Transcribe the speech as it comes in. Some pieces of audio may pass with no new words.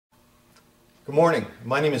Good morning.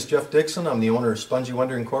 My name is Jeff Dixon. I'm the owner of Spongy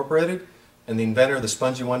Wonder Incorporated and the inventor of the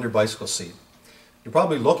Spongy Wonder bicycle seat. You're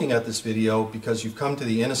probably looking at this video because you've come to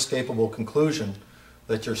the inescapable conclusion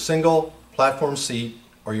that your single platform seat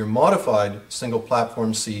or your modified single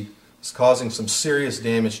platform seat is causing some serious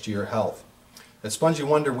damage to your health. At Spongy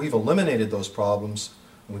Wonder, we've eliminated those problems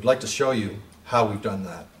and we'd like to show you how we've done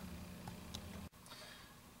that.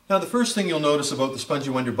 Now, the first thing you'll notice about the Spongy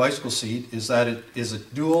Wonder bicycle seat is that it is a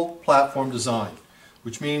dual platform design,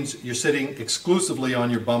 which means you're sitting exclusively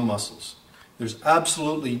on your bum muscles. There's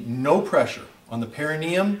absolutely no pressure on the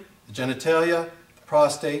perineum, the genitalia, the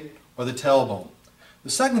prostate, or the tailbone. The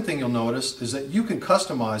second thing you'll notice is that you can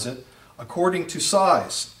customize it according to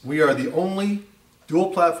size. We are the only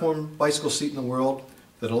dual platform bicycle seat in the world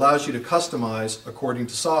that allows you to customize according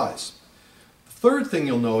to size. The third thing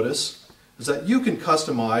you'll notice is that you can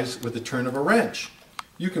customize with the turn of a wrench.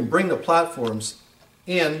 You can bring the platforms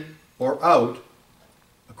in or out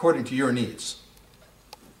according to your needs.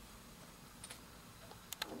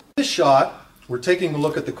 In this shot, we're taking a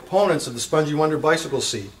look at the components of the Spongy Wonder bicycle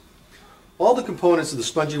seat. All the components of the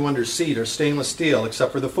Spongy Wonder seat are stainless steel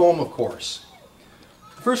except for the foam, of course.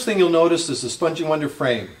 The first thing you'll notice is the Spongy Wonder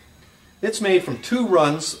frame. It's made from 2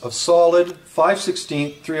 runs of solid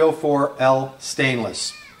 5/16 304L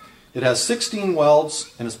stainless. It has 16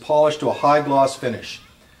 welds and is polished to a high gloss finish.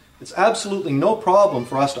 It's absolutely no problem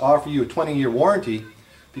for us to offer you a 20-year warranty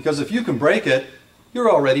because if you can break it, you're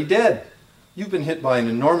already dead. You've been hit by an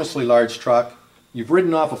enormously large truck, you've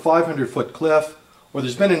ridden off a 500-foot cliff, or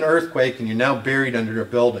there's been an earthquake and you're now buried under a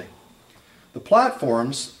building. The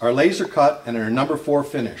platforms are laser cut and are a number 4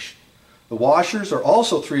 finish. The washers are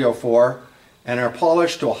also 304 and are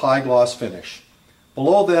polished to a high gloss finish.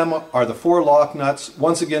 Below them are the 4 lock nuts,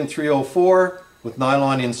 once again 304 with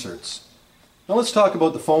nylon inserts. Now let's talk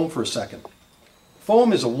about the foam for a second.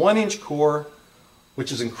 Foam is a 1-inch core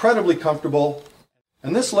which is incredibly comfortable,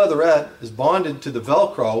 and this leatherette is bonded to the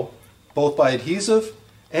Velcro both by adhesive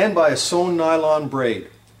and by a sewn nylon braid.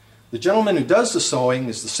 The gentleman who does the sewing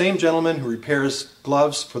is the same gentleman who repairs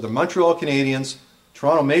gloves for the Montreal Canadiens,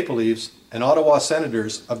 Toronto Maple Leafs, and Ottawa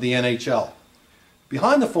Senators of the NHL.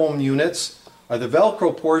 Behind the foam units are the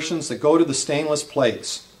Velcro portions that go to the stainless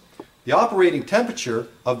plates. The operating temperature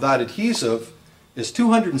of that adhesive is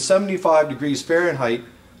 275 degrees Fahrenheit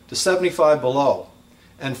to 75 below.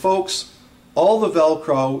 And folks, all the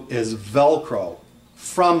Velcro is Velcro,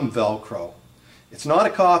 from Velcro. It's not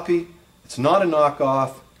a copy, it's not a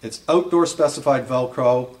knockoff, it's outdoor specified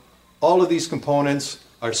Velcro. All of these components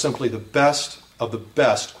are simply the best of the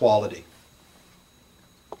best quality.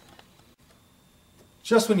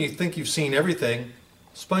 Just when you think you've seen everything,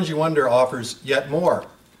 Spongy Wonder offers yet more.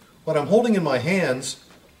 What I'm holding in my hands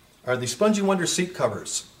are the Spongy Wonder seat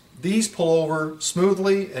covers. These pull over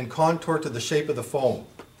smoothly and contour to the shape of the foam.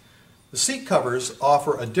 The seat covers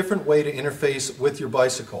offer a different way to interface with your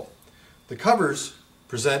bicycle. The covers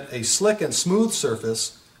present a slick and smooth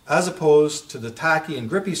surface as opposed to the tacky and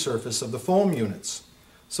grippy surface of the foam units.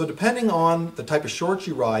 So depending on the type of shorts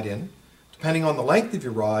you ride in, depending on the length of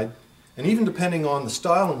your ride, and even depending on the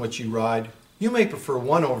style in which you ride, you may prefer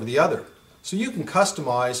one over the other. So you can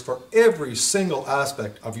customize for every single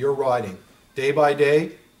aspect of your riding, day by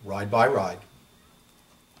day, ride by ride.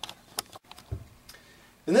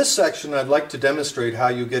 In this section, I'd like to demonstrate how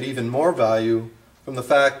you get even more value from the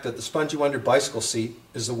fact that the Spongy Wonder bicycle seat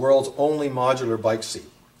is the world's only modular bike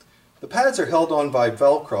seat. The pads are held on by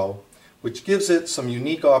Velcro, which gives it some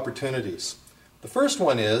unique opportunities. The first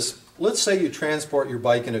one is, let's say you transport your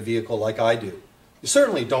bike in a vehicle like I do. You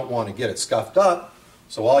certainly don't want to get it scuffed up,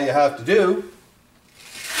 so all you have to do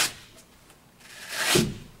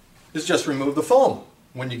is just remove the foam.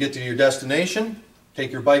 When you get to your destination,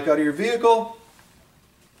 take your bike out of your vehicle,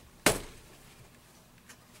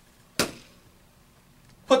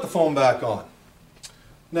 put the foam back on.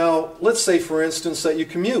 Now, let's say for instance that you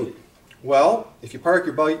commute. Well, if you park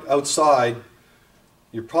your bike outside,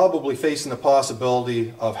 you're probably facing the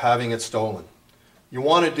possibility of having it stolen. You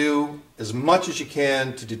want to do as much as you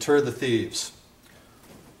can to deter the thieves.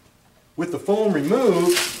 With the foam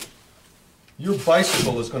removed, your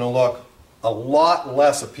bicycle is going to look a lot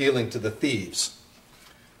less appealing to the thieves.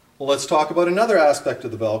 Well, let's talk about another aspect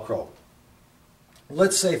of the Velcro.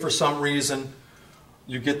 Let's say for some reason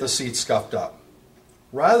you get the seat scuffed up.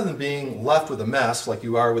 Rather than being left with a mess like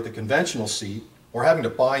you are with a conventional seat or having to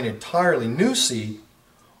buy an entirely new seat,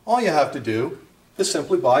 all you have to do is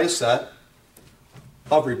simply buy a set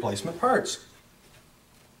of replacement parts.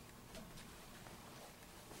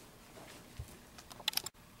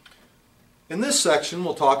 In this section,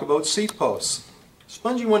 we'll talk about seat posts.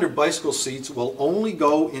 Spongy Wonder bicycle seats will only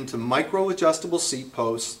go into micro adjustable seat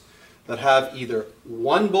posts that have either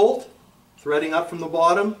one bolt threading up from the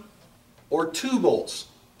bottom or two bolts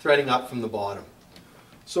threading up from the bottom.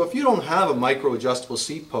 So if you don't have a micro adjustable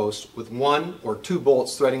seat post with one or two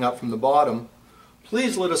bolts threading up from the bottom,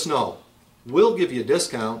 please let us know. We'll give you a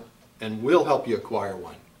discount and we'll help you acquire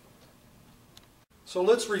one. So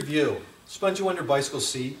let's review. Spongy Wonder bicycle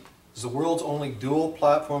seat is the world's only dual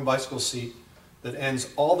platform bicycle seat that ends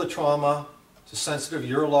all the trauma to sensitive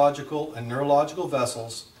urological and neurological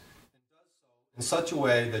vessels in such a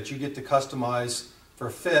way that you get to customize for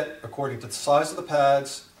fit according to the size of the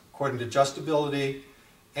pads, according to adjustability,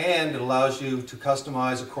 and it allows you to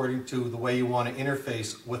customize according to the way you want to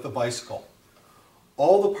interface with the bicycle.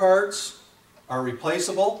 All the parts are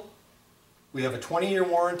replaceable. We have a 20-year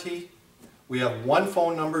warranty. We have one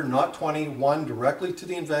phone number, not 20, one directly to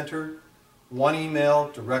the inventor, one email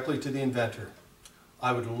directly to the inventor.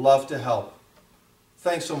 I would love to help.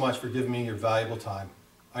 Thanks so much for giving me your valuable time.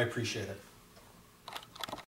 I appreciate it.